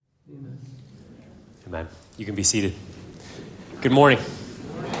Amen. You can be seated. Good morning.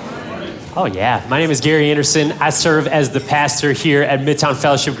 Oh yeah, my name is Gary Anderson. I serve as the pastor here at Midtown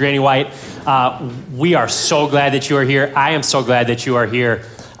Fellowship Granny White. We are so glad that you are here. I am so glad that you are here.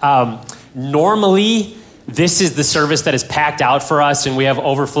 Normally, this is the service that is packed out for us, and we have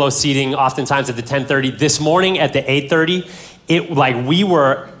overflow seating oftentimes at the 10:30. This morning at the 8:30, we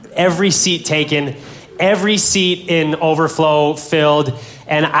were every seat taken, every seat in overflow filled,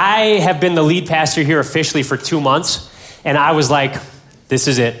 and I have been the lead pastor here officially for 2 months, and I was like, this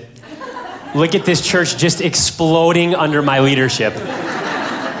is it. Look at this church just exploding under my leadership.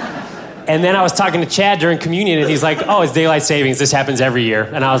 And then I was talking to Chad during communion, and he's like, oh, it's daylight savings. This happens every year.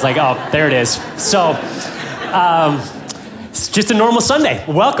 And I was like, oh, there it is. So it's just a normal Sunday.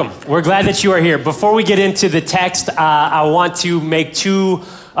 Welcome. We're glad that you are here. Before we get into the text, I want to make two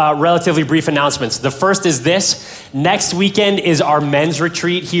relatively brief announcements. The first is this. Next weekend is our men's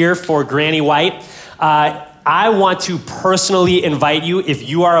retreat here for Granny White. I want to personally invite you, if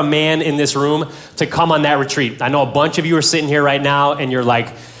you are a man in this room, to come on that retreat. I know a bunch of you are sitting here right now and you're like,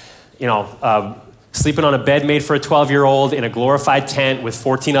 sleeping on a bed made for a 12-year-old in a glorified tent with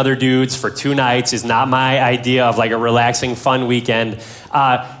 14 other dudes for 2 nights is not my idea of like a relaxing, fun weekend.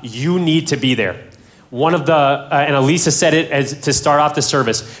 You need to be there. One of and Elisa said it to start off the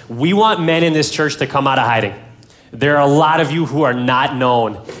service, we want men in this church to come out of hiding. There are a lot of you who are not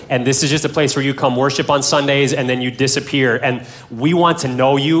known, and this is just a place where you come worship on Sundays and then you disappear, and we want to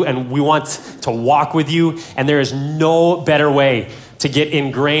know you and we want to walk with you, and there is no better way to get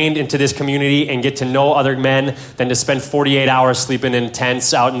ingrained into this community and get to know other men than to spend 48 hours sleeping in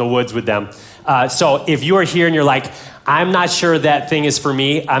tents out in the woods with them. So if you are here and you're like, I'm not sure that thing is for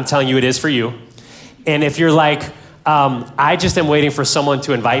me, I'm telling you it is for you. And if you're like, I just am waiting for someone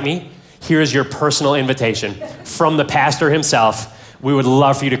to invite me, here's your personal invitation from the pastor himself. We would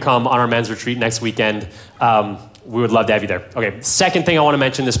love for you to come on our men's retreat next weekend. We would love to have you there. Okay, second thing I want to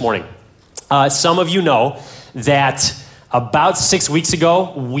mention this morning. Some of you know that about 6 weeks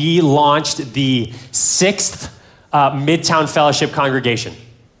ago, we launched the 6th Midtown Fellowship congregation.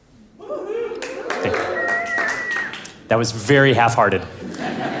 That was very half-hearted.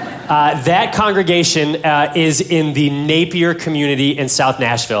 That congregation is in the Napier community in South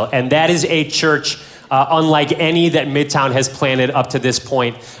Nashville, and that is a church unlike any that Midtown has planted up to this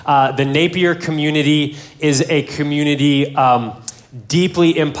point. The Napier community is a community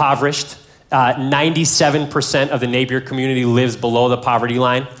deeply impoverished. 97% of the Napier community lives below the poverty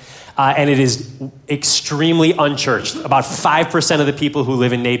line, and it is extremely unchurched. About 5% of the people who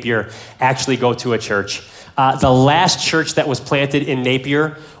live in Napier actually go to a church. The last church that was planted in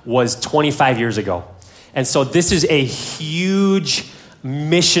Napier was 25 years ago. And so this is a huge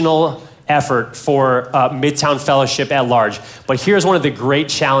missional effort for Midtown Fellowship at large. But here's one of the great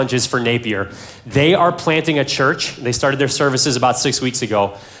challenges for Napier. They are planting a church. They started their services about 6 weeks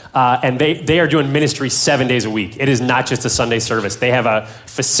ago. And they are doing ministry 7 days a week. It is not just a Sunday service. They have a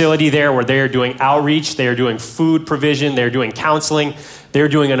facility there where they are doing outreach. They are doing food provision. They're doing counseling. They're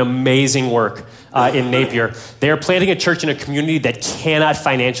doing an amazing work in Napier. They are planting a church in a community that cannot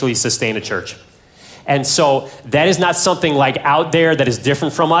financially sustain a church. And so that is not something like out there that is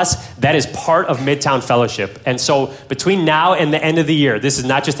different from us. That is part of Midtown Fellowship. And so between now and the end of the year, this is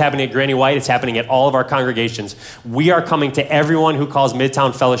not just happening at Granny White, it's happening at all of our congregations. We are coming to everyone who calls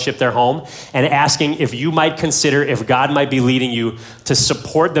Midtown Fellowship their home and asking if you might consider if God might be leading you to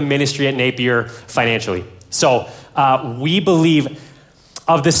support the ministry at Napier financially. So we believe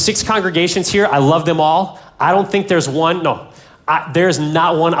of the 6 congregations here, I love them all. I don't think there's one, there's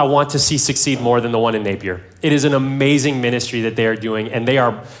not one I want to see succeed more than the one in Napier. It is an amazing ministry that they are doing, and they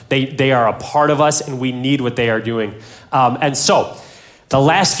are a part of us, and we need what they are doing. And so, the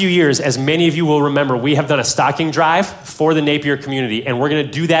last few years, as many of you will remember, we have done a stocking drive for the Napier community, and we're going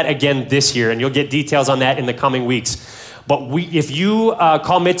to do that again this year, and you'll get details on that in the coming weeks. But if you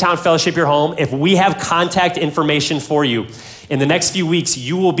call Midtown Fellowship your home, if we have contact information for you, in the next few weeks,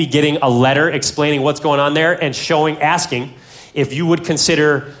 you will be getting a letter explaining what's going on there and asking if you would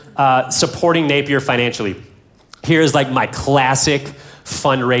consider supporting Napier financially. Here's like my classic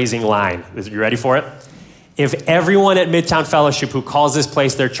fundraising line. You ready for it? If everyone at Midtown Fellowship who calls this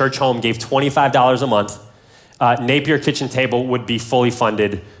place their church home gave $25 a month, Napier Kitchen Table would be fully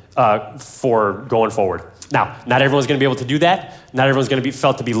funded for going forward. Now, not everyone's going to be able to do that. Not everyone's going to be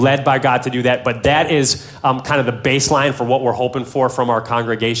felt to be led by God to do that, but that is kind of the baseline for what we're hoping for from our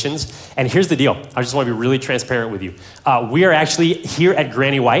congregations. And here's the deal. I just want to be really transparent with you. We are actually here at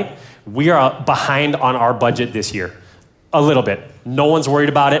Granny White. We are behind on our budget this year. A little bit. No one's worried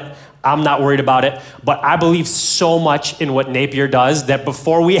about it. I'm not worried about it, but I believe so much in what Napier does that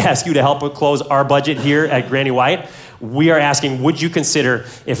before we ask you to help close our budget here at Granny White, we are asking, would you consider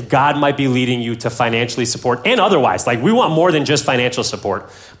if God might be leading you to financially support and otherwise? Like, we want more than just financial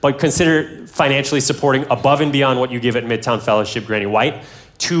support, but consider financially supporting above and beyond what you give at Midtown Fellowship Granny White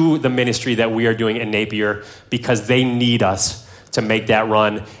to the ministry that we are doing in Napier, because they need us to make that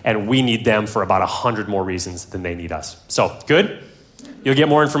run, and we need them for about 100 more reasons than they need us. So, good? You'll get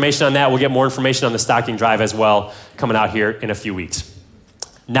more information on that. We'll get more information on the stocking drive as well coming out here in a few weeks.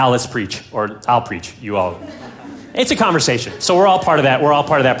 Now let's preach, or I'll preach, you all. It's a conversation, so we're all part of that. We're all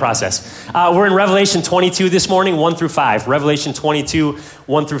part of that process. We're in Revelation 22 this morning, 1 through 5. Revelation 22,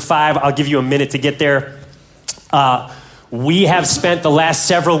 1 through 5. I'll give you a minute to get there. We have spent the last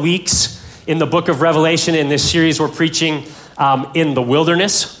several weeks in the book of Revelation. In this series, we're preaching in the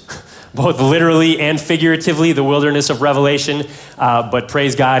wilderness, both literally and figuratively, the wilderness of Revelation. But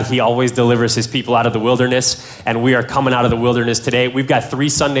praise God, he always delivers his people out of the wilderness, and we are coming out of the wilderness today. We've got 3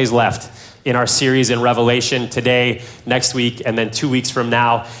 Sundays left in our series in Revelation, today, next week, and then 2 weeks from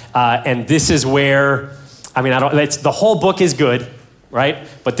now. And this is where, the whole book is good, right?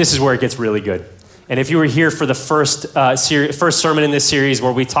 But this is where it gets really good. And if you were here for the first sermon in this series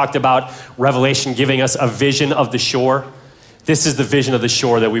where we talked about Revelation giving us a vision of the shore, this is the vision of the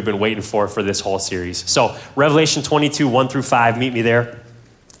shore that we've been waiting for this whole series. So Revelation 22, 1 through 5, meet me there.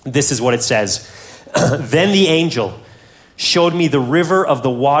 This is what it says. Then the angel showed me the river of the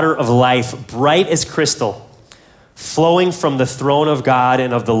water of life, bright as crystal, flowing from the throne of God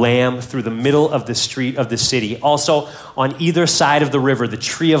and of the Lamb through the middle of the street of the city. Also, on either side of the river, the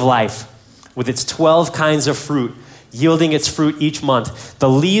tree of life, with its 12 kinds of fruit, yielding its fruit each month. The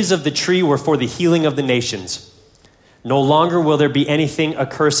leaves of the tree were for the healing of the nations. No longer will there be anything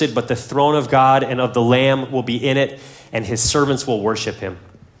accursed, but the throne of God and of the Lamb will be in it, and his servants will worship him.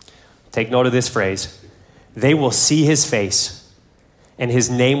 Take note of this phrase. They will see his face, and his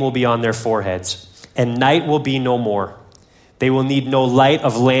name will be on their foreheads, and night will be no more. They will need no light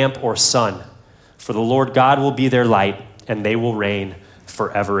of lamp or sun, for the Lord God will be their light, and they will reign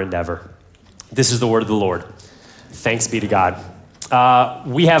forever and ever. This is the word of the Lord. Thanks be to God.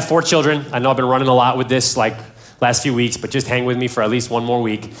 We have 4 children. I know I've been running a lot with this last few weeks, but just hang with me for at least one more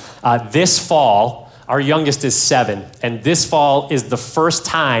week. This fall, our youngest is 7, and this fall is the first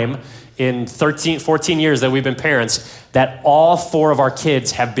time in 14 years that we've been parents that all 4 of our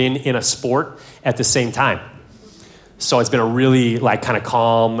kids have been in a sport at the same time. So it's been a really kind of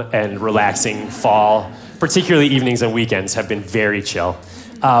calm and relaxing fall. Particularly evenings and weekends have been very chill.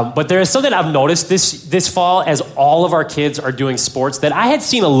 But there is something I've noticed this fall as all of our kids are doing sports that I had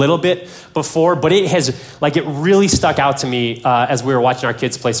seen a little bit before, but it has it really stuck out to me as we were watching our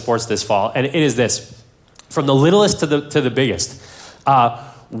kids play sports this fall. And it is this: from the littlest to the biggest.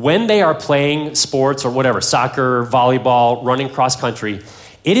 When they are playing sports or whatever, soccer, volleyball, running cross country,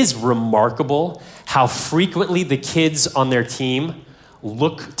 it is remarkable how frequently the kids on their team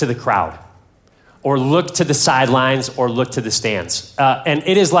look to the crowd or look to the sidelines or look to the stands. And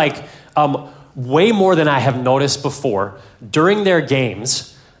it is way more than I have noticed before. During their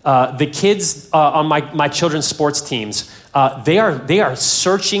games, the kids on my children's sports teams, they are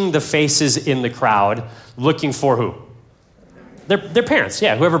searching the faces in the crowd looking for who? Their parents,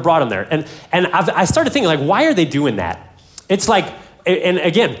 yeah, whoever brought them there. And I started thinking, why are they doing that? It's and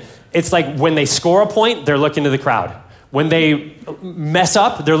again, it's when they score a point, they're looking to the crowd. When they mess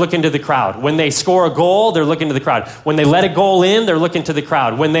up, they're looking to the crowd. When they score a goal, they're looking to the crowd. When they let a goal in, they're looking to the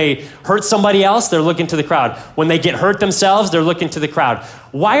crowd. When they hurt somebody else, they're looking to the crowd. When they get hurt themselves, they're looking to the crowd.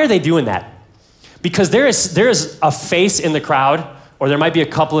 Why are they doing that? Because there is a face in the crowd, or there might be a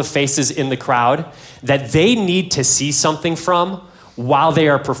couple of faces in the crowd that they need to see something from while they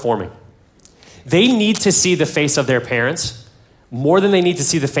are performing. They need to see the face of their parents more than they need to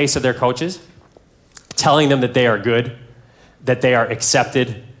see the face of their coaches, telling them that they are good, that they are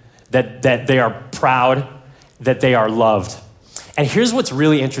accepted, that they are proud, that they are loved. And here's what's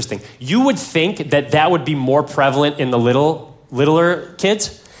really interesting. You would think that would be more prevalent in the littler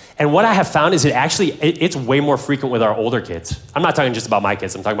kids. And what I have found is it's way more frequent with our older kids. I'm not talking just about my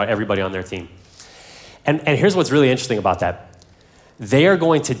kids. I'm talking about everybody on their team. And here's what's really interesting about that. They are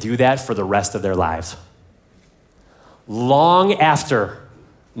going to do that for the rest of their lives. Long after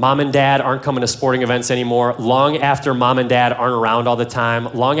mom and dad aren't coming to sporting events anymore, long after mom and dad aren't around all the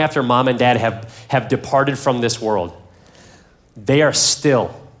time, long after mom and dad have departed from this world, we are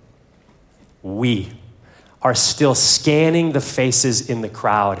still scanning the faces in the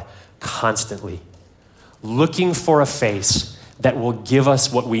crowd constantly, looking for a face that will give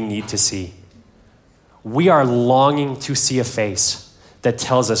us what we need to see. We are longing to see a face that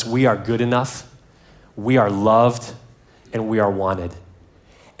tells us we are good enough, we are loved, and we are wanted.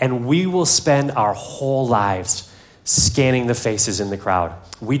 And we will spend our whole lives scanning the faces in the crowd.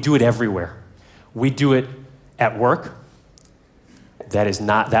 We do it everywhere. We do it at work.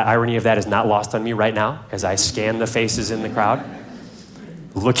 That irony of that is not lost on me right now as I scan the faces in the crowd,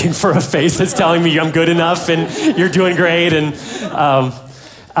 looking for a face that's telling me I'm good enough and you're doing great. And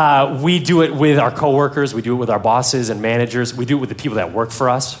we do it with our coworkers. We do it with our bosses and managers. We do it with the people that work for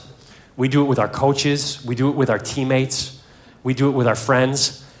us. We do it with our coaches. We do it with our teammates. We do it with our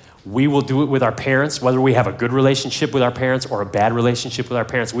friends. We will do it with our parents, whether we have a good relationship with our parents or a bad relationship with our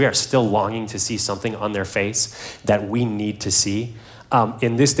parents. We are still longing to see something on their face that we need to see.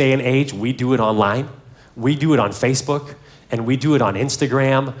 In this day and age, we do it online. We do it on Facebook, and we do it on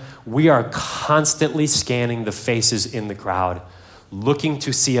Instagram. We are constantly scanning the faces in the crowd, looking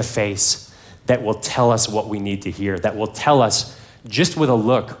to see a face that will tell us what we need to hear, that will tell us just with a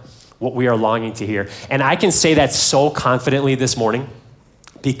look what we are longing to hear. And I can say that so confidently this morning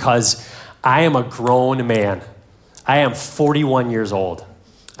because I am a grown man. I am 41 years old.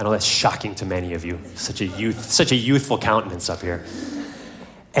 I know that's shocking to many of you. Such a youthful countenance up here.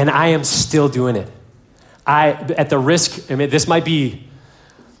 And I am still doing it. At the risk, this might be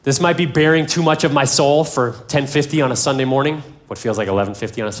bearing too much of my soul for 10:50 on a Sunday morning, what feels like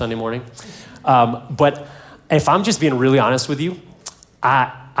 11:50 on a Sunday morning. But if I'm just being really honest with you,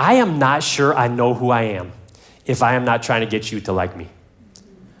 I am not sure I know who I am if I am not trying to get you to like me.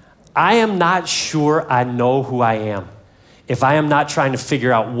 I am not sure I know who I am if I am not trying to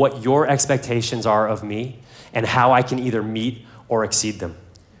figure out what your expectations are of me and how I can either meet or exceed them.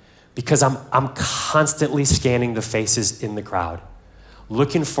 Because I'm constantly scanning the faces in the crowd,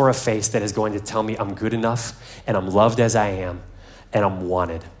 looking for a face that is going to tell me I'm good enough and I'm loved as I am and I'm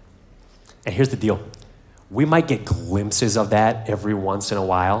wanted. And here's the deal. We might get glimpses of that every once in a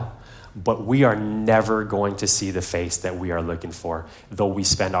while, but we are never going to see the face that we are looking for, though we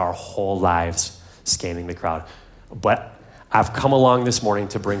spend our whole lives scanning the crowd. But I've come along this morning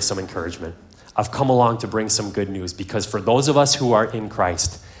to bring some encouragement. I've come along to bring some good news, because for those of us who are in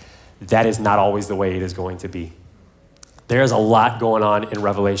Christ, that is not always the way it is going to be. There's a lot going on in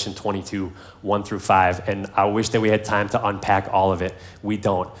Revelation 22, 1 through 5, and I wish that we had time to unpack all of it. We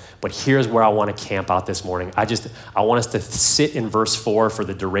don't. But here's where I want to camp out this morning. I want us to sit in verse 4 for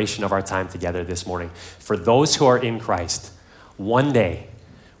the duration of our time together this morning. For those who are in Christ, one day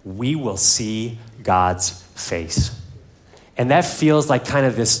we will see God's face. And that feels like kind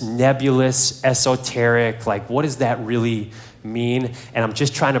of this nebulous, esoteric, like what does that really mean? And I'm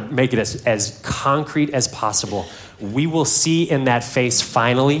just trying to make it as concrete as possible. We will see in that face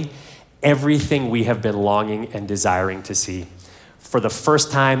finally everything we have been longing and desiring to see for the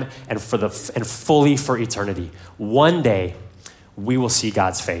first time and fully for eternity. One day we will see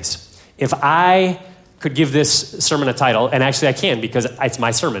God's face. If I could give this sermon a title, and actually I can because it's my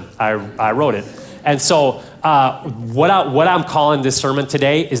sermon. I wrote it. And so what I'm calling this sermon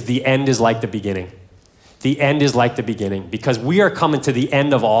today is The End is Like the Beginning. The end is like the beginning, because we are coming to the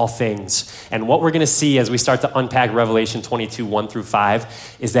end of all things. And what we're going to see as we start to unpack Revelation 22, 1 through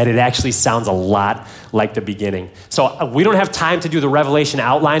 5, is that it actually sounds a lot like the beginning. So we don't have time to do the Revelation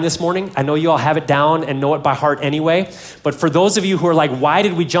outline this morning. I know you all have it down and know it by heart anyway. But for those of you who are like, why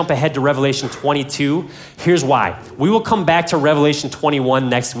did we jump ahead to Revelation 22? Here's why. We will come back to Revelation 21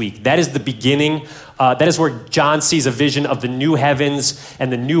 next week. That is the beginning. That is where John sees a vision of the new heavens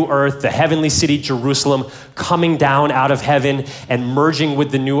and the new earth, the heavenly city, Jerusalem, coming down out of heaven and merging with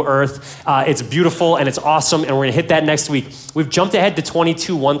the new earth. It's beautiful and it's awesome, and we're going to hit that next week. We've jumped ahead to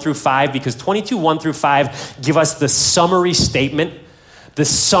 22, 1 through 5, because 22, 1 through 5 give us the summary statement, the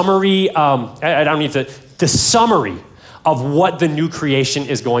summary, the summary of what the new creation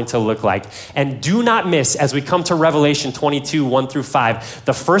is going to look like. And do not miss, as we come to Revelation 22, 1 through 5,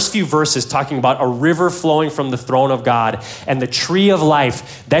 the first few verses talking about a river flowing from the throne of God and the tree of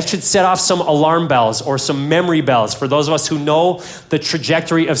life. That should set off some alarm bells or some memory bells for those of us who know the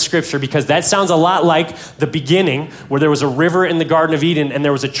trajectory of Scripture, because that sounds a lot like the beginning, where there was a river in the Garden of Eden and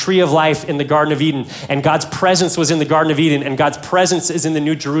there was a tree of life in the Garden of Eden, and God's presence was in the Garden of Eden, and God's presence is in the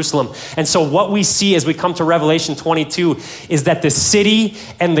New Jerusalem. And so what we see as we come to Revelation 22 is that the city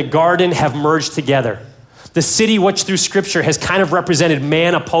and the garden have merged together. The city, which through Scripture has kind of represented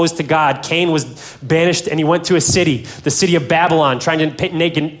man opposed to God. Cain was banished and he went to a city, the city of Babylon, trying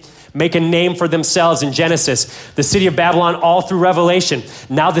to make a name for themselves in Genesis. The city of Babylon all through Revelation.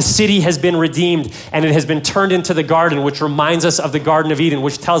 Now the city has been redeemed and it has been turned into the garden, which reminds us of the Garden of Eden,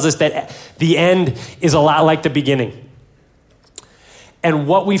 which tells us that the end is a lot like the beginning. And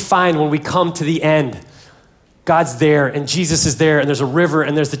what we find when we come to the end, God's there and Jesus is there and there's a river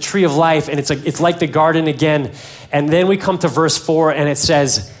and there's the tree of life and it's like the garden again. And then we come to verse 4 and it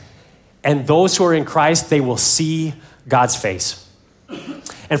says, and those who are in Christ, they will see God's face.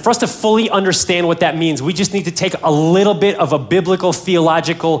 And for us to fully understand what that means, we just need to take a little bit of a biblical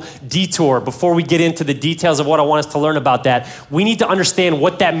theological detour before we get into the details of what I want us to learn about that. We need to understand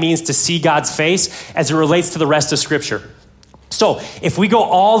what that means to see God's face as it relates to the rest of Scripture. So if we go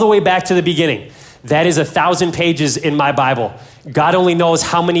all the way back to the beginning, that is 1,000 pages in my Bible. God only knows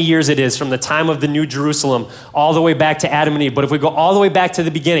how many years it is from the time of the New Jerusalem all the way back to Adam and Eve. But if we go all the way back to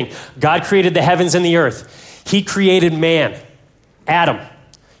the beginning, God created the heavens and the earth. He created man, Adam.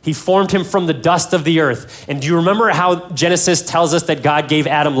 He formed him from the dust of the earth. And do you remember how Genesis tells us that God gave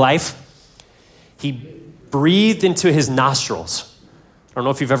Adam life? He breathed into his nostrils. I don't know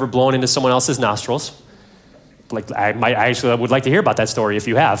if you've ever blown into someone else's nostrils. I actually would like to hear about that story if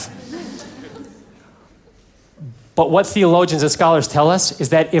you have. But what theologians and scholars tell us is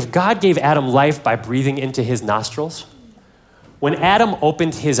that if God gave Adam life by breathing into his nostrils, when Adam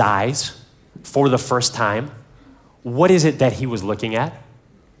opened his eyes for the first time, what is it that he was looking at?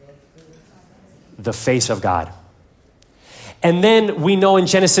 The face of God. And then we know in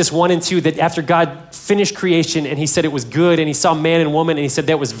Genesis 1 and 2 that after God finished creation and he said it was good and he saw man and woman and he said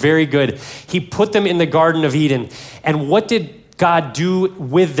that was very good, he put them in the Garden of Eden. And what did God do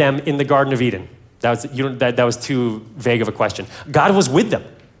with them in the Garden of Eden? That was too vague of a question. God was with them.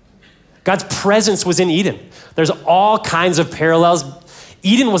 God's presence was in Eden. There's all kinds of parallels.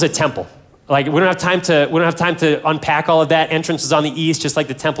 Eden was a temple. Like we don't have time to unpack all of that. Entrance was on the east, just like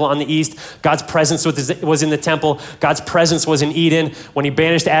the temple on the east. God's presence was in the temple. God's presence was in Eden. When he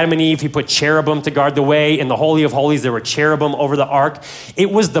banished Adam and Eve, he put cherubim to guard the way. In the Holy of Holies, there were cherubim over the ark. It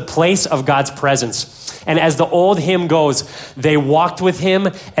was the place of God's presence. And as the old hymn goes, they walked with him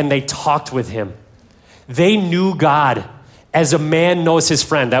and they talked with him. They knew God as a man knows his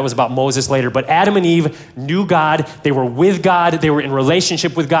friend. That was about Moses later. But Adam and Eve knew God. They were with God. They were in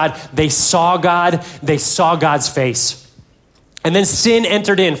relationship with God. They saw God. They saw God's face. And then sin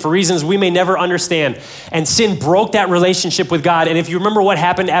entered in for reasons we may never understand. And sin broke that relationship with God. And if you remember what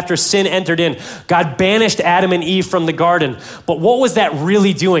happened after sin entered in, God banished Adam and Eve from the garden. But what was that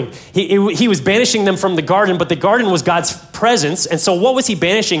really doing? He was banishing them from the garden, but the garden was God's presence. And so what was he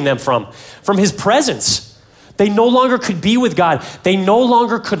banishing them from? From his presence. They no longer could be with God. They no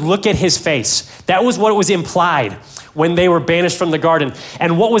longer could look at his face. That was what was implied when they were banished from the garden.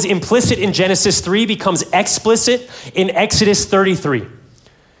 And what was implicit in Genesis 3 becomes explicit in Exodus 33.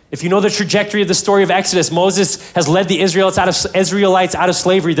 If you know the trajectory of the story of Exodus, Moses has led the Israelites out of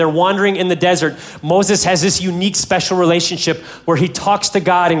slavery. They're wandering in the desert. Moses has this unique special relationship where he talks to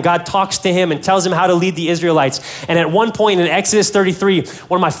God and God talks to him and tells him how to lead the Israelites. And at one point in Exodus 33,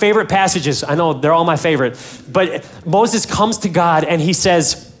 one of my favorite passages, I know they're all my favorite, but Moses comes to God and he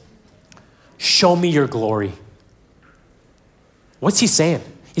says, "Show me your glory." What's he saying?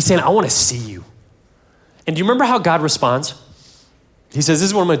 He's saying, "I want to see you." And do you remember how God responds? He says, "This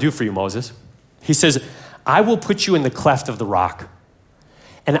is what I'm going to do for you, Moses." He says, "I will put you in the cleft of the rock,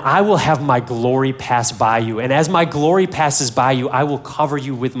 and I will have my glory pass by you. And as my glory passes by you, I will cover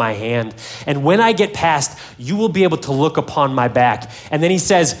you with my hand. And when I get past, you will be able to look upon my back." And then he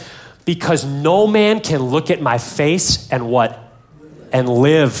says, "Because no man can look at my face and what? And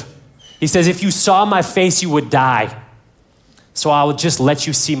live." He says, "If you saw my face, you would die. So I will just let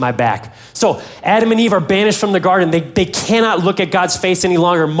you see my back." So Adam and Eve are banished from the garden. They cannot look at God's face any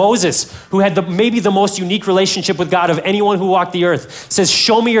longer. Moses, who had maybe the most unique relationship with God of anyone who walked the earth, says,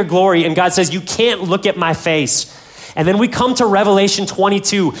 "Show me your glory." And God says, "You can't look at my face." And then we come to Revelation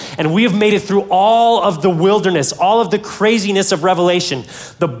 22, and we have made it through all of the wilderness, all of the craziness of Revelation,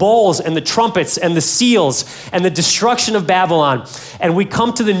 the bowls and the trumpets and the seals and the destruction of Babylon. And we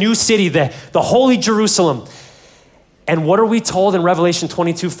come to the new city, the holy Jerusalem. And what are we told in Revelation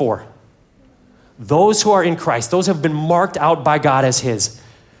 22:4? Those who are in Christ, those who have been marked out by God as his,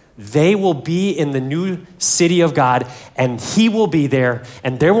 they will be in the new city of God, and he will be there,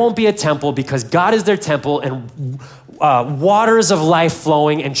 and there won't be a temple because God is their temple, and waters of life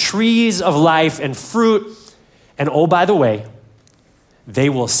flowing, and trees of life, and fruit. And oh, by the way, they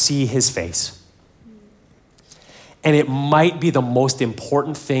will see his face. And it might be the most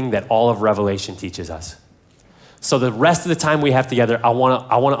important thing that all of Revelation teaches us. So the rest of the time we have together, I want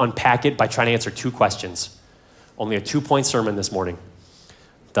to unpack it by trying to answer two questions. Only a 2-point sermon this morning.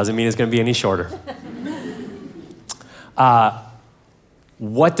 Doesn't mean it's going to be any shorter.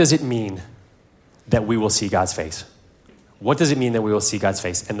 What does it mean that we will see God's face? What does it mean that we will see God's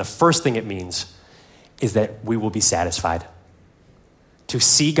face? And the first thing it means is that we will be satisfied. To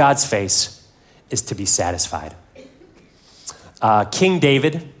see God's face is to be satisfied. King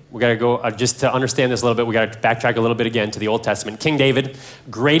David, we got to go, just to understand this a little bit, we got to backtrack a little bit again to the Old Testament. King David,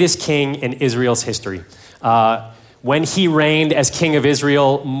 greatest king in Israel's history. When he reigned as king of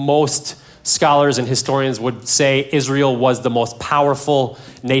Israel, most scholars and historians would say Israel was the most powerful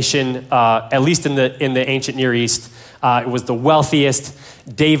nation, at least in the ancient Near East. It was the wealthiest.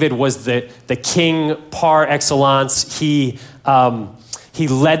 David was the king par excellence. He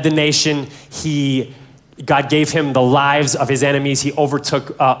led the nation. God gave him the lives of his enemies. He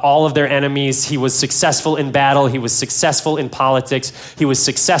overtook all of their enemies. He was successful in battle. He was successful in politics. He was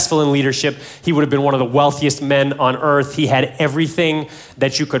successful in leadership. He would have been one of the wealthiest men on earth. He had everything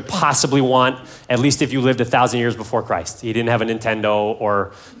that you could possibly want, at least if you lived 1,000 years before Christ. He didn't have a Nintendo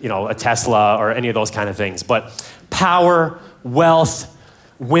or, a Tesla or any of those kind of things. But power, wealth,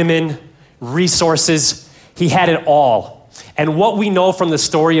 women, resources, he had it all. And what we know from the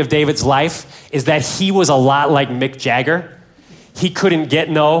story of David's life is that he was a lot like Mick Jagger. He couldn't get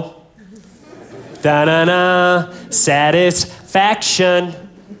no da-na-na, satisfaction,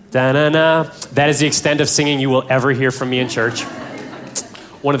 da-na-na. That is the extent of singing you will ever hear from me in church.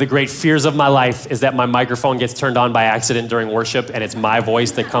 One of the great fears of my life is that my microphone gets turned on by accident during worship and it's my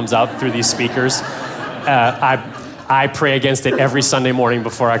voice that comes out through these speakers. I pray against it every Sunday morning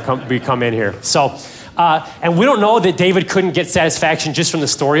before we come in here. So, and we don't know that David couldn't get satisfaction just from the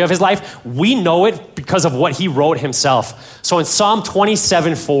story of his life. We know it because of what he wrote himself. So in Psalm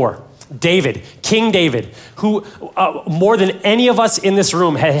 27:4, David, King David, who more than any of us in this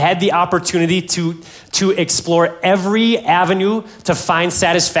room had the opportunity to explore every avenue to find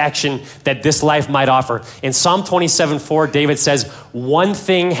satisfaction that this life might offer. In Psalm 27:4, David says, "One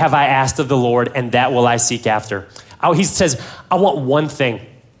thing have I asked of the Lord, and that will I seek after." He says, "I want one thing,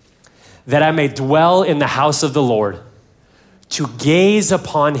 that I may dwell in the house of the Lord, to gaze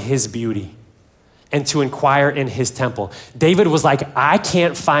upon his beauty and to inquire in his temple." David was like, I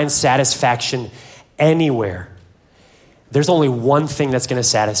can't find satisfaction anywhere. There's only one thing that's going to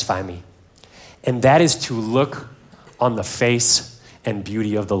satisfy me, and that is to look on the face and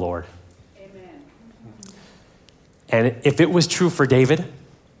beauty of the Lord. Amen. And if it was true for David,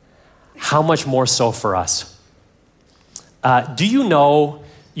 how much more so for us? Do you know,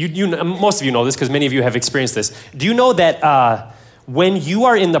 most of you know this because many of you have experienced this. Do you know that when you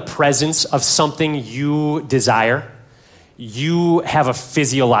are in the presence of something you desire, you have a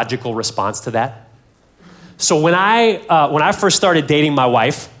physiological response to that? So when I first started dating my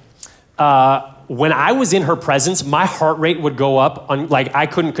wife, when I was in her presence, my heart rate would go up, like I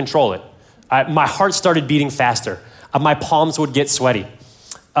couldn't control it. My heart started beating faster. My palms would get sweaty.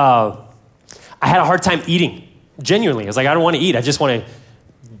 I had a hard time eating, genuinely. I was like, I don't want to eat. I just want to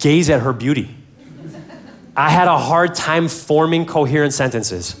gaze at her beauty. I had a hard time forming coherent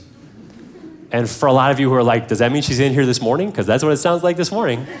sentences. And for a lot of you who are like, does that mean she's in here this morning? Because that's what it sounds like this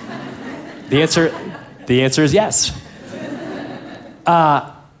morning. The answer is yes.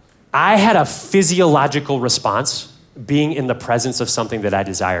 I had a physiological response being in the presence of something that I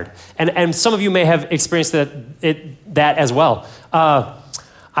desired. And some of you may have experienced that as well.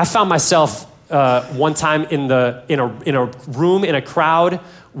 I found myself one time in a room, in a crowd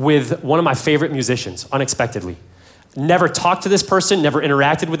with one of my favorite musicians, unexpectedly. Never talked to this person, never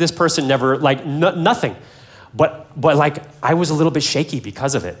interacted with this person, never, nothing. But I was a little bit shaky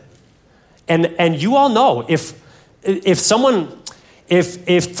because of it. And you all know, if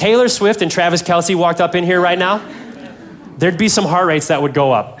Taylor Swift and Travis Kelce walked up in here right now, there'd be some heart rates that would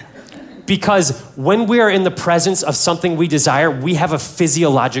go up. Because when we are in the presence of something we desire, we have a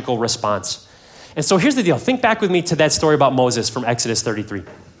physiological response. And so here's the deal. Think back with me to that story about Moses from Exodus 33.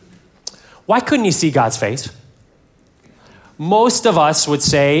 Why couldn't he see God's face? Most of us would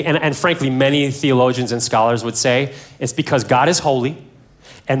say, and frankly, many theologians and scholars would say, it's because God is holy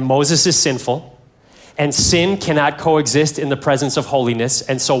and Moses is sinful, and sin cannot coexist in the presence of holiness.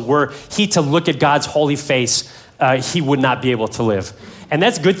 And so were he to look at God's holy face, he would not be able to live. And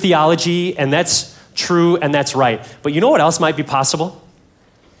that's good theology, and that's true, and that's right. But you know what else might be possible?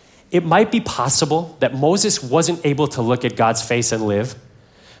 It might be possible that Moses wasn't able to look at God's face and live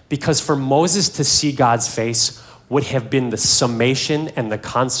because for Moses to see God's face would have been the summation and the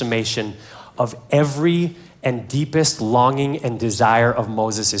consummation of every and deepest longing and desire of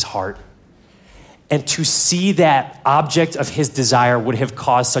Moses' heart. And to see that object of his desire would have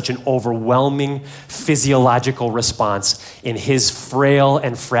caused such an overwhelming physiological response in his frail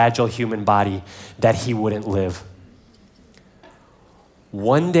and fragile human body that he wouldn't live.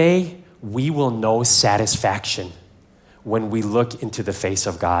 One day, we will know satisfaction when we look into the face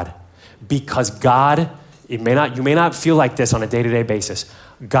of God. Because God, you may not feel like this on a day-to-day basis.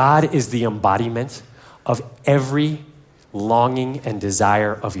 God is the embodiment of every longing and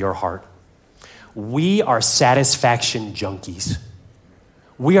desire of your heart. We are satisfaction junkies.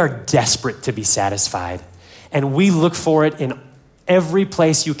 We are desperate to be satisfied, and we look for it in every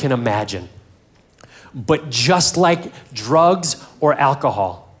place you can imagine. But just like drugs or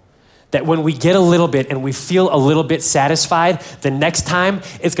alcohol, that when we get a little bit and we feel a little bit satisfied, the next time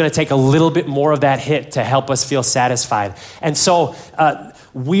it's going to take a little bit more of that hit to help us feel satisfied. And so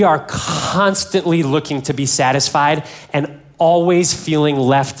we are constantly looking to be satisfied and always feeling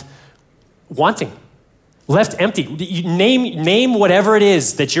left wanting, left empty. You name whatever it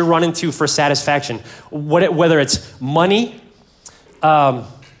is that you're running to for satisfaction, whether it's money. John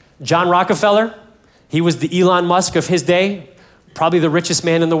Rockefeller, he was the Elon Musk of his day, probably the richest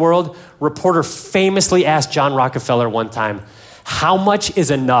man in the world. Reporter famously asked John Rockefeller one time, "How much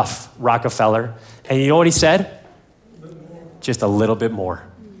is enough, Rockefeller?" And you know what he said? Just a little bit more.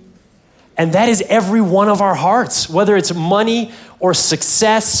 And that is every one of our hearts, whether it's money or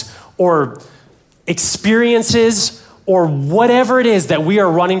success or experiences or whatever it is that we are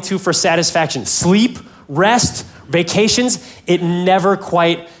running to for satisfaction. Sleep, rest, vacations, it never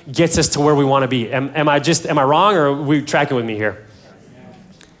quite gets us to where we want to be. Am I wrong, or are we tracking with me here?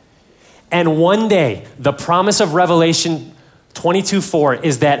 And one day, the promise of Revelation 22:4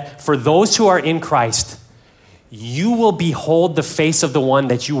 is that for those who are in Christ, you will behold the face of the one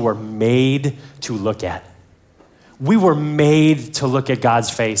that you were made to look at. We were made to look at God's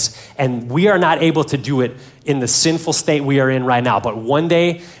face, and we are not able to do it in the sinful state we are in right now. But one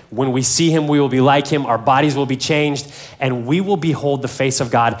day, when we see him, we will be like him, our bodies will be changed, and we will behold the face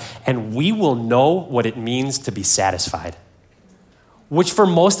of God, and we will know what it means to be satisfied. Which for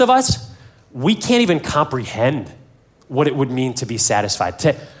most of us, we can't even comprehend what it would mean to be satisfied,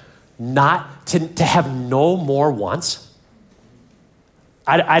 to have no more wants.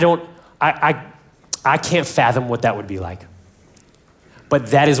 I can't fathom what that would be like.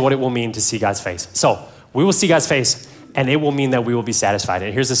 But that is what it will mean to see God's face. So we will see God's face, and it will mean that we will be satisfied.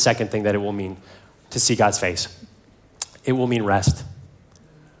 And here's the second thing that it will mean to see God's face. It will mean rest.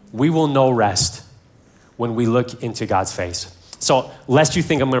 We will know rest when we look into God's face. So lest you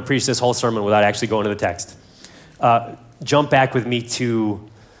think I'm going to preach this whole sermon without actually going to the text, jump back with me to,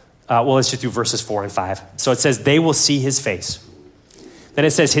 let's just do verses 4 and 5. So it says, they will see his face. Then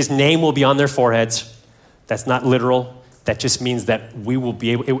it says his name will be on their foreheads. That's not literal. That just means that we will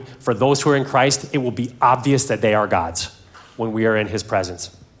be able, for those who are in Christ, it will be obvious that they are God's when we are in his presence.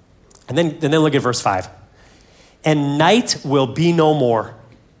 And then look at verse 5. And night will be no more.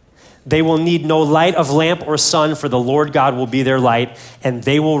 They will need no light of lamp or sun, for the Lord God will be their light, and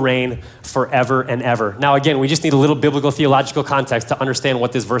they will reign forever and ever. Now, again, we just need a little biblical theological context to understand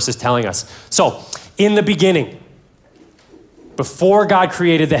what this verse is telling us. So, in the beginning, before God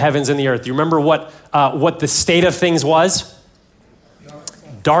created the heavens and the earth, you remember what the state of things was?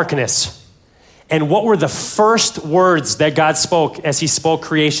 Darkness. And what were the first words that God spoke as he spoke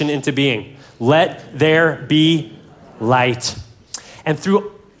creation into being? Let there be light. And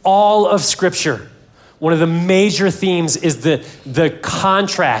through all of Scripture, one of the major themes is the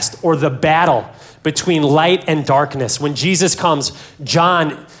contrast or the battle between light and darkness. When Jesus comes,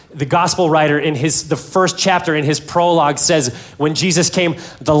 John, the gospel writer, in the first chapter in his prologue says, when Jesus came,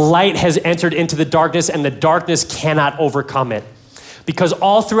 the light has entered into the darkness and the darkness cannot overcome it. Because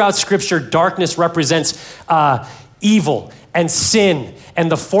all throughout Scripture, darkness represents evil and sin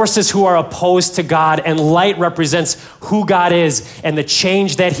and the forces who are opposed to God, and light represents who God is and the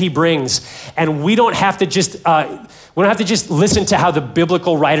change that he brings. And we don't have to just listen to how the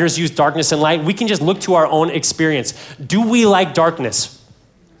biblical writers use darkness and light. We can just look to our own experience. Do we like darkness?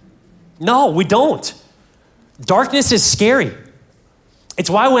 No, we don't. Darkness is scary. It's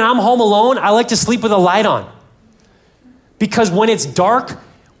why when I'm home alone, I like to sleep with a light on. Because when it's dark,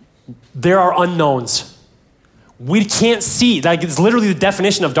 there are unknowns. We can't see. Like, it's literally the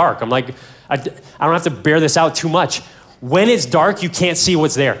definition of dark. I'm like, I don't have to bear this out too much. When it's dark, you can't see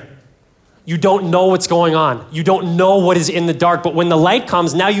what's there. You don't know what's going on. You don't know what is in the dark. But when the light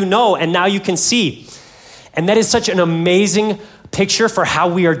comes, now you know, and now you can see. And that is such an amazing picture for how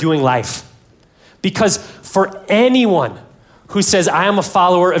we are doing life. Because for anyone who says, I am a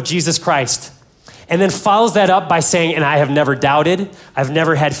follower of Jesus Christ, and then follows that up by saying, and I have never doubted, I've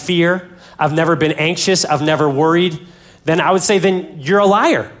never had fear, I've never been anxious, I've never worried, then I would say, then you're a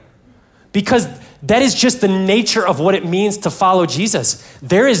liar. Because that is just the nature of what it means to follow Jesus.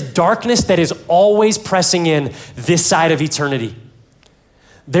 There is darkness that is always pressing in this side of eternity.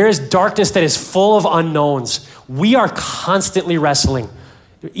 There is darkness that is full of unknowns. We are constantly wrestling,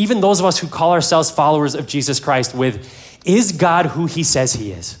 even those of us who call ourselves followers of Jesus Christ, with, is God who he says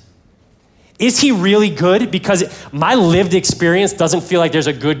he is? Is he really good? Because my lived experience doesn't feel like there's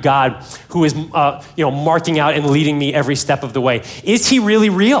a good God who is marking out and leading me every step of the way. Is he really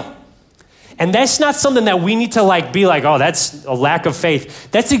real? And that's not something that we need to be like, oh, that's a lack of faith.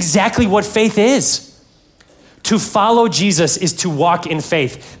 That's exactly what faith is. To follow Jesus is to walk in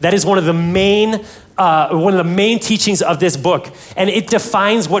faith. That is one of the main teachings of this book. And it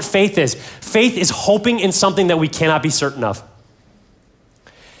defines what faith is. Faith is hoping in something that we cannot be certain of.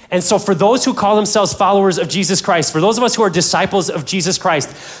 And so for those who call themselves followers of Jesus Christ, for those of us who are disciples of Jesus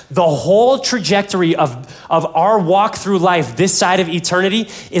Christ, the whole trajectory of our walk through life this side of eternity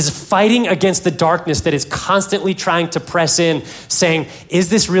is fighting against the darkness that is constantly trying to press in, saying, is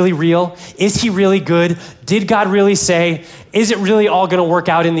this really real? Is he really good? Did God really say? Is it really all going to work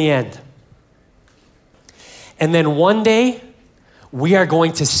out in the end? And then one day, we are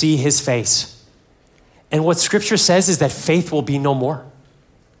going to see his face. And what Scripture says is that faith will be no more.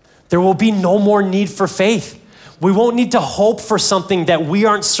 There will be no more need for faith. We won't need to hope for something that we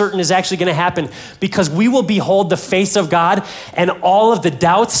aren't certain is actually going to happen, because we will behold the face of God, and all of the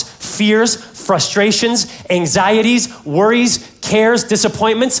doubts, fears, frustrations, anxieties, worries, cares,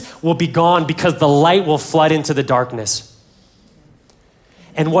 disappointments will be gone, because the light will flood into the darkness.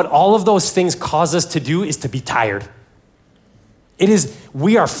 And what all of those things cause us to do is to be tired.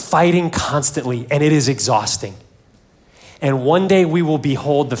 We are fighting constantly, and it is exhausting. And one day we will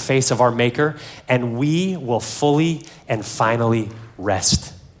behold the face of our Maker, and we will fully and finally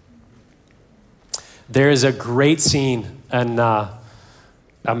rest. There is a great scene, and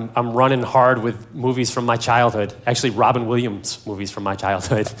I'm running hard with movies from my childhood. Actually, Robin Williams movies from my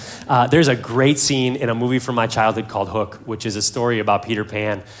childhood. There's a great scene in a movie from my childhood called Hook, which is a story about Peter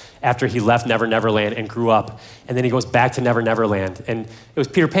Pan after he left Never Never Land and grew up. And then he goes back to Never Never Land. And it was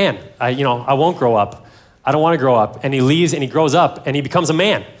Peter Pan. I won't grow up. I don't want to grow up. And he leaves and he grows up and he becomes a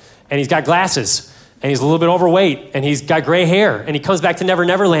man. And he's got glasses and he's a little bit overweight and he's got gray hair. And he comes back to Never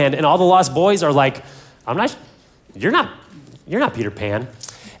Never Land, and all the lost boys are like, you're not Peter Pan.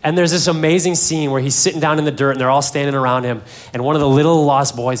 And there's this amazing scene where he's sitting down in the dirt and they're all standing around him. And one of the little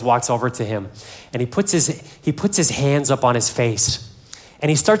lost boys walks over to him and he puts his hands up on his face. And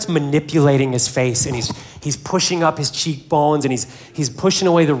he starts manipulating his face, and he's pushing up his cheekbones, and he's pushing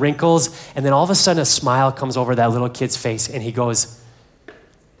away the wrinkles. And then all of a sudden a smile comes over that little kid's face, and he goes,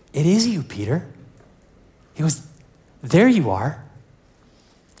 "It is you, Peter." He goes, "There you are."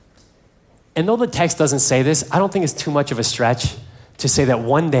 And though the text doesn't say this, I don't think it's too much of a stretch to say that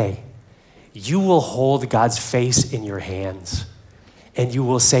one day you will hold God's face in your hands and you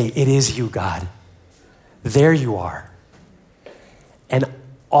will say, "It is you, God. There you are." And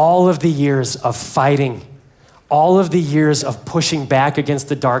all of the years of fighting, all of the years of pushing back against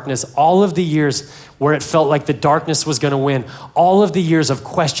the darkness, all of the years where it felt like the darkness was going to win, all of the years of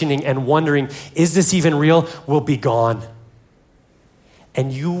questioning and wondering, is this even real, will be gone.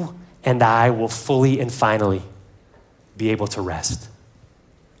 And you and I will fully and finally be able to rest.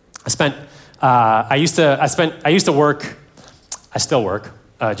 I used to work, I still work,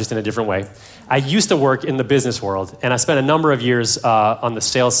 just in a different way. I used to work in the business world, and I spent a number of years on the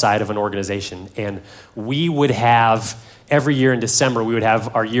sales side of an organization. And we would have, every year in December, we would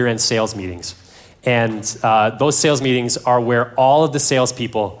have our year-end sales meetings. And those sales meetings are where all of the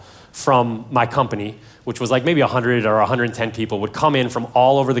salespeople from my company, which was like maybe 100 or 110 people, would come in from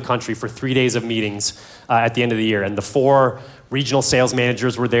all over the country for 3 days of meetings at the end of the year. And the 4 regional sales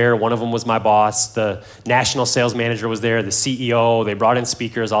managers were there. One of them was my boss. The national sales manager was there, the CEO. They brought in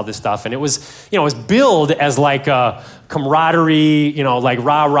speakers, all this stuff. And it was billed as like a camaraderie, like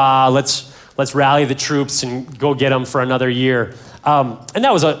rah-rah, let's rally the troops and go get them for another year. And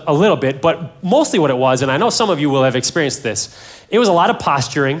that was a little bit, but mostly what it was, and I know some of you will have experienced this, it was a lot of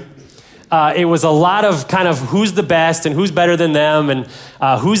posturing. It was a lot of kind of who's the best and who's better than them, and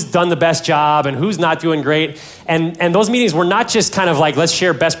who's done the best job and who's not doing great. And those meetings were not just kind of like, let's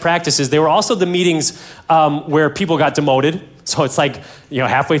share best practices. They were also the meetings where people got demoted. So it's like,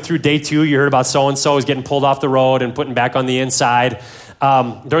 halfway through day 2, you heard about so-and-so is getting pulled off the road and putting back on the inside.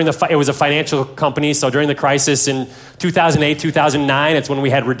 It was a financial company, so during the crisis in 2008, 2009, it's when we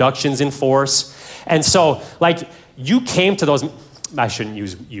had reductions in force. And so, you came to those, I shouldn't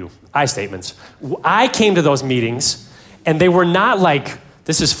use I statements. I came to those meetings, and they were not like,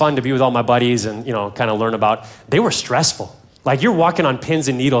 this is fun to be with all my buddies and, kind of learn about. They were stressful. You're walking on pins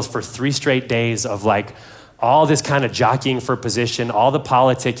and needles for 3 straight days of all this kind of jockeying for position, all the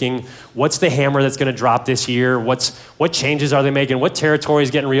politicking. What's the hammer that's going to drop this year? What changes are they making? What territory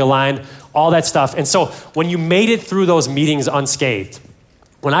is getting realigned? All that stuff. And so when you made it through those meetings unscathed,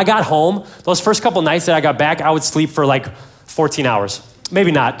 when I got home, those first couple nights that I got back, I would sleep for 14 hours.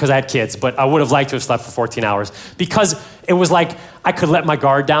 Maybe not, because I had kids, but I would have liked to have slept for 14 hours because it was like I could let my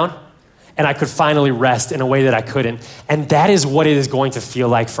guard down and I could finally rest in a way that I couldn't. And that is what it is going to feel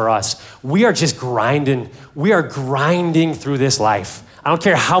like for us. We are just grinding. We are grinding through this life. I don't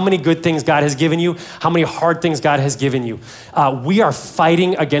care how many good things God has given you, how many hard things God has given you. We are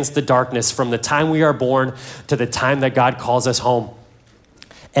fighting against the darkness from the time we are born to the time that God calls us home.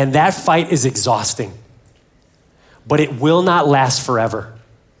 And that fight is exhausting, but it will not last forever.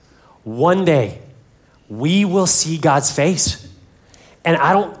 One day, we will see God's face. And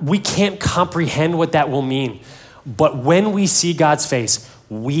we can't comprehend what that will mean. But when we see God's face,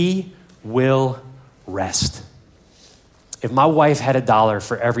 we will rest. If my wife had $1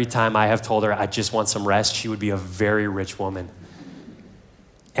 for every time I have told her I just want some rest, she would be a very rich woman.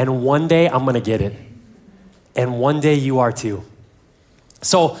 And one day I'm gonna get it. And one day you are too.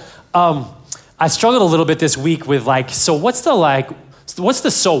 So I struggled a little bit this week with what's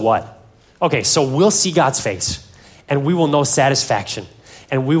the so what? Okay, so we'll see God's face and we will know satisfaction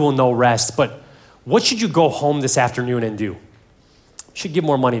and we will know rest. But what should you go home this afternoon and do? You should give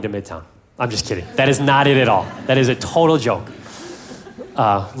more money to Midtown. I'm just kidding. That is not it at all. That is a total joke.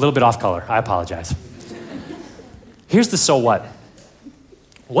 A little bit off color. I apologize. Here's the so what.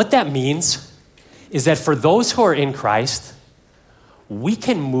 What that means is that for those who are in Christ, we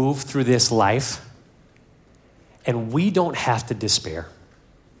can move through this life and we don't have to despair.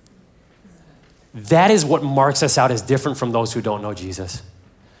 That is what marks us out as different from those who don't know Jesus.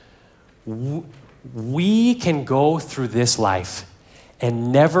 We can go through this life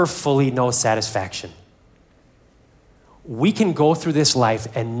and never fully know satisfaction. We can go through this life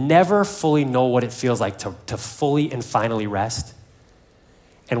and never fully know what it feels like to fully and finally rest.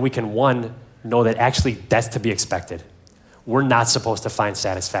 And we can, know that actually that's to be expected. We're not supposed to find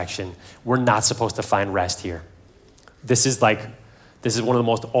satisfaction. We're not supposed to find rest here. This is one of the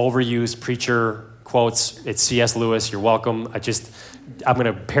most overused preacher quotes. It's C.S. Lewis. You're welcome. I'm going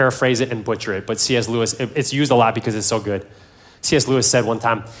to paraphrase it and butcher it, but C.S. Lewis, it's used a lot because it's so good. C.S. Lewis said one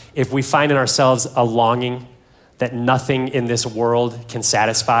time, if we find in ourselves a longing that nothing in this world can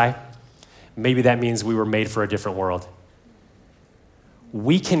satisfy, maybe that means we were made for a different world.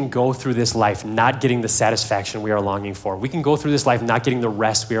 We can go through this life not getting the satisfaction we are longing for. We can go through this life not getting the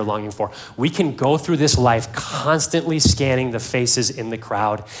rest we are longing for. We can go through this life constantly scanning the faces in the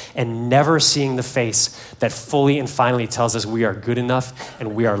crowd and never seeing the face that fully and finally tells us we are good enough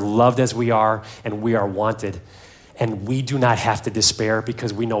and we are loved as we are and we are wanted. And we do not have to despair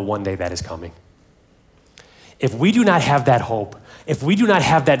because we know one day that is coming. If we do not have that hope, if we do not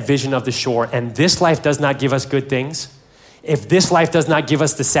have that vision of the shore, and this life does not give us good things, if this life does not give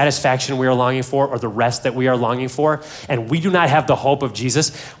us the satisfaction we are longing for or the rest that we are longing for, and we do not have the hope of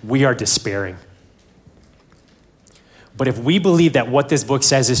Jesus, we are despairing. But if we believe that what this book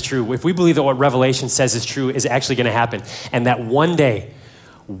says is true, if we believe that what Revelation says is true, is actually going to happen, and that one day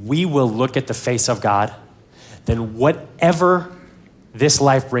we will look at the face of God, then whatever this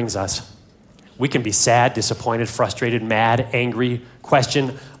life brings us, we can be sad, disappointed, frustrated, mad, angry,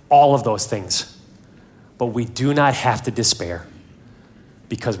 question, all of those things. But we do not have to despair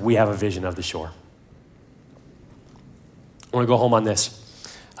because we have a vision of the shore. I want to go home on this.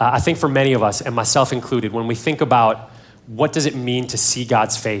 I think for many of us, and myself included, when we think about what does it mean to see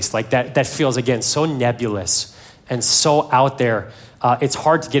God's face, like that feels, again, so nebulous and so out there. It's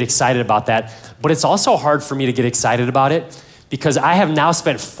hard to get excited about that, but it's also hard for me to get excited about it because I have now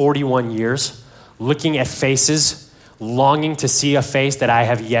spent 41 years looking at faces, longing to see a face that I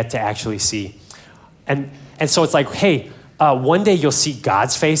have yet to actually see. And so it's like, hey, one day you'll see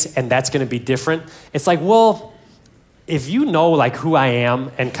God's face and that's going to be different. It's like, well, if you know like who I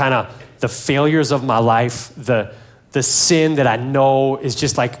am and kind of the failures of my life, the sin that I know is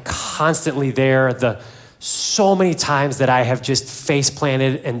just like constantly there, so many times that I have just face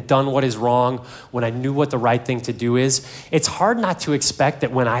planted and done what is wrong when I knew what the right thing to do is, it's hard not to expect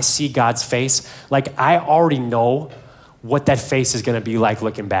that when I see God's face, like I already know what that face is going to be like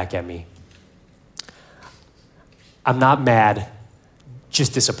looking back at me. I'm not mad,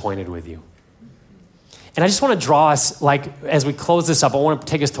 just disappointed with you. And I just want to draw us, like, as we close this up, I want to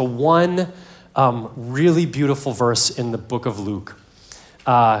take us to one really beautiful verse in the book of Luke.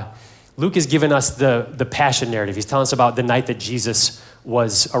 Luke has given us the passion narrative. He's telling us about the night that Jesus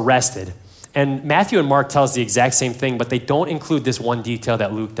was arrested. And Matthew and Mark tell us the exact same thing, but they don't include this one detail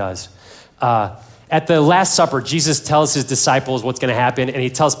that Luke does. At the Last Supper, Jesus tells his disciples what's going to happen, and he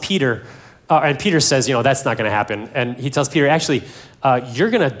tells Peter, and Peter says, that's not going to happen. And he tells Peter, actually, you're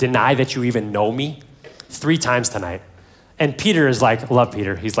going to deny that you even know me 3 times tonight. And Peter is like, I love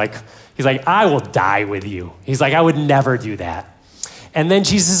Peter. He's like, I will die with you. He's like, I would never do that. And then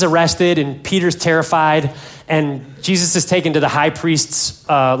Jesus is arrested, and Peter's terrified, and Jesus is taken to the high priest's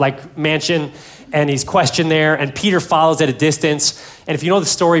mansion, and he's questioned there, and Peter follows at a distance. And if you know the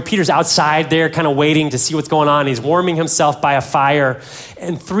story, Peter's outside there kind of waiting to see what's going on. He's warming himself by a fire,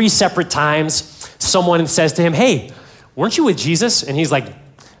 and 3 separate times, someone says to him, "Hey, weren't you with Jesus?" And he's like,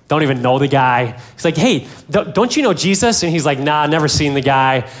 don't even know the guy. He's like, "Hey, don't you know Jesus?" And he's like, "Nah, never seen the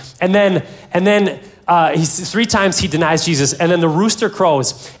guy." And then he's 3 times he denies Jesus, and then the rooster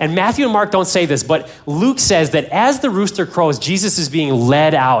crows. And Matthew and Mark don't say this, but Luke says that as the rooster crows, Jesus is being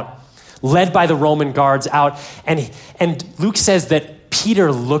led by the Roman guards out. And Luke says that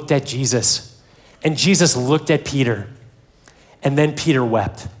Peter looked at Jesus, and Jesus looked at Peter, and then Peter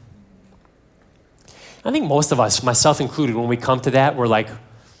wept. I think most of us, myself included, when we come to that, we're like,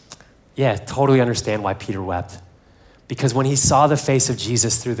 yeah, totally understand why Peter wept. Because when he saw the face of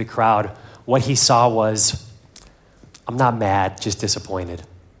Jesus through the crowd, what he saw was, I'm not mad, just disappointed.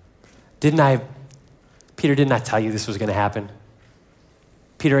 Peter, didn't I tell you this was going to happen?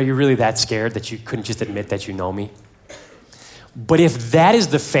 Peter, are you really that scared that you couldn't just admit that you know me? But if that is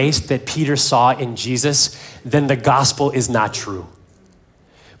the face that Peter saw in Jesus, then the gospel is not true.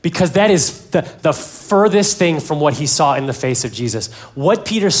 Because that is the furthest thing from what he saw in the face of Jesus. What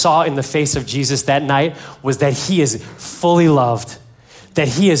Peter saw in the face of Jesus that night was that he is fully loved, that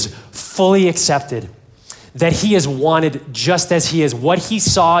he is fully accepted, that he is wanted just as he is. What he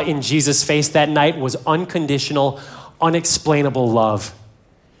saw in Jesus' face that night was unconditional, unexplainable love.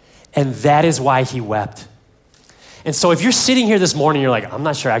 And that is why he wept. And so if you're sitting here this morning, you're like, I'm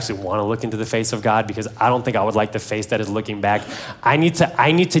not sure I actually want to look into the face of God because I don't think I would like the face that is looking back. I need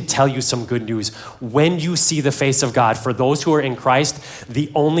to tell you some good news. When you see the face of God, for those who are in Christ,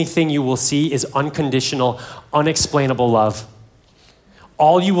 the only thing you will see is unconditional, unexplainable love.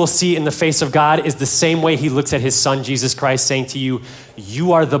 All you will see in the face of God is the same way he looks at his son, Jesus Christ, saying to you,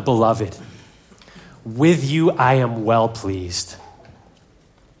 you are the beloved. With you, I am well pleased.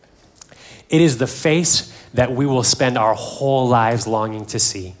 It is the face that we will spend our whole lives longing to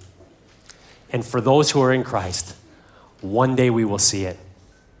see. And for those who are in Christ, one day we will see it,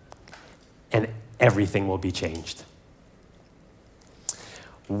 and everything will be changed.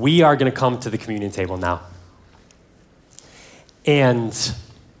 We are going to come to the communion table now. And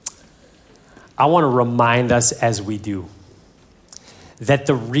I want to remind us as we do that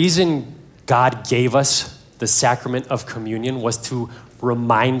the reason God gave us the sacrament of communion was to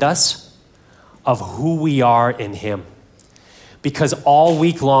remind us of who we are in him. Because all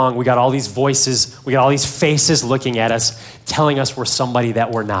week long, we got all these voices, we got all these faces looking at us, telling us we're somebody that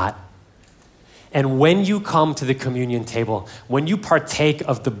we're not. And when you come to the communion table, when you partake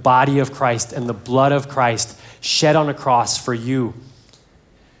of the body of Christ and the blood of Christ shed on a cross for you,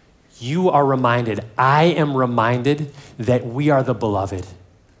 you are reminded, I am reminded that we are the beloved.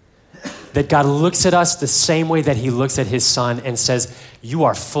 That God looks at us the same way that he looks at his son and says, you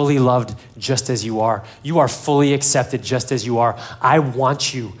are fully loved just as you are. You are fully accepted just as you are. I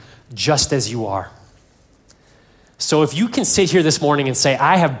want you just as you are. So if you can sit here this morning and say,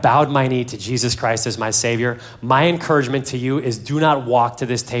 I have bowed my knee to Jesus Christ as my Savior, my encouragement to you is do not walk to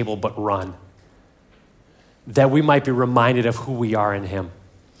this table, but run. That we might be reminded of who we are in him.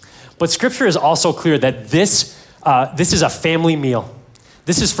 But Scripture is also clear that this is a family meal.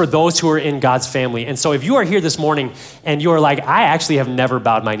 This is for those who are in God's family. And so if you are here this morning and you are like, I actually have never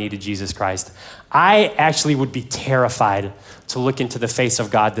bowed my knee to Jesus Christ, I actually would be terrified to look into the face of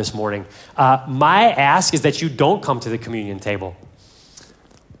God this morning. My ask is that you don't come to the communion table.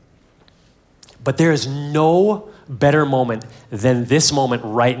 But there is no better moment than this moment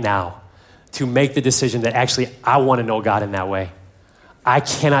right now to make the decision that actually I want to know God in that way. I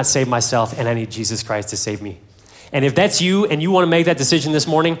cannot save myself and I need Jesus Christ to save me. And if that's you and you want to make that decision this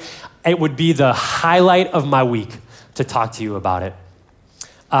morning, it would be the highlight of my week to talk to you about it.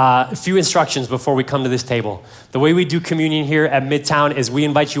 A few instructions before we come to this table. The way we do communion here at Midtown is we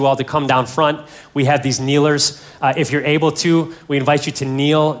invite you all to come down front. We have these kneelers. If you're able to, we invite you to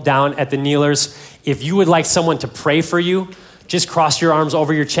kneel down at the kneelers. If you would like someone to pray for you, just cross your arms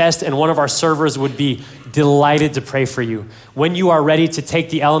over your chest and one of our servers would be delighted to pray for you. When you are ready to take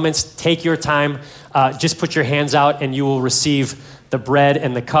the elements, take your time. Just put your hands out and you will receive the bread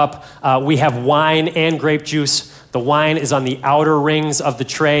and the cup. We have wine and grape juice. The wine is on the outer rings of the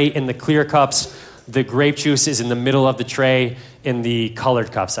tray in the clear cups. The grape juice is in the middle of the tray in the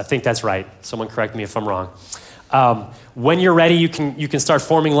colored cups. I think that's right. Someone correct me if I'm wrong. When you're ready, you can start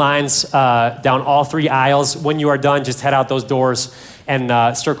forming lines down all 3 aisles. When you are done, just head out those doors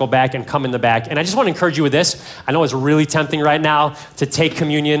and circle back and come in the back. And I just want to encourage you with this. I know it's really tempting right now to take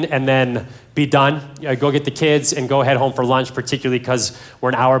communion and then be done. Go get the kids and go head home for lunch, particularly because we're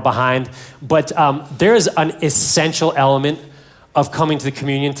an hour behind. But there is an essential element of coming to the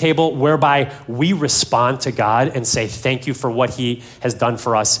communion table whereby we respond to God and say thank you for what he has done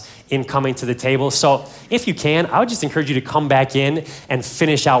for us in coming to the table. So if you can, I would just encourage you to come back in and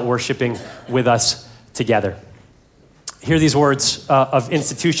finish out worshiping with us together. Hear these words of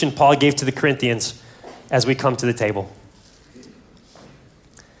institution Paul gave to the Corinthians as we come to the table.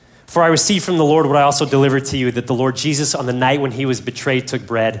 For I received from the Lord what I also delivered to you, that the Lord Jesus, on the night when he was betrayed, took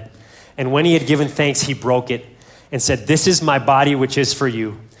bread. And when he had given thanks, he broke it and said, "This is my body, which is for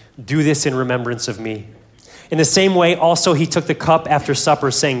you. Do this in remembrance of me." In the same way, also he took the cup after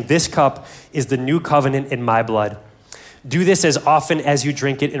supper, saying, "This cup is the new covenant in my blood. Do this as often as you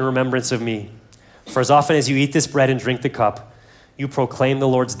drink it in remembrance of me. For as often as you eat this bread and drink the cup, you proclaim the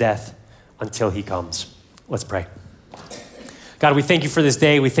Lord's death until he comes." Let's pray. God, we thank you for this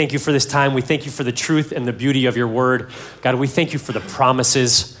day. We thank you for this time. We thank you for the truth and the beauty of your word. God, we thank you for the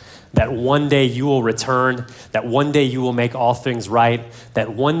promises that one day you will return, that one day you will make all things right,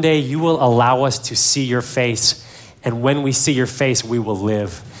 that one day you will allow us to see your face. And when we see your face, we will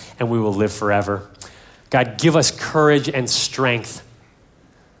live, and we will live forever. God, give us courage and strength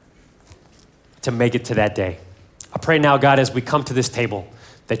to make it to that day. I pray now, God, as we come to this table,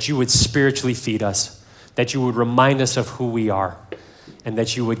 that you would spiritually feed us, that you would remind us of who we are, and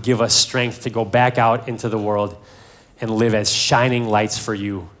that you would give us strength to go back out into the world and live as shining lights for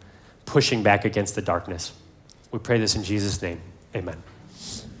you, pushing back against the darkness. We pray this in Jesus' name. Amen.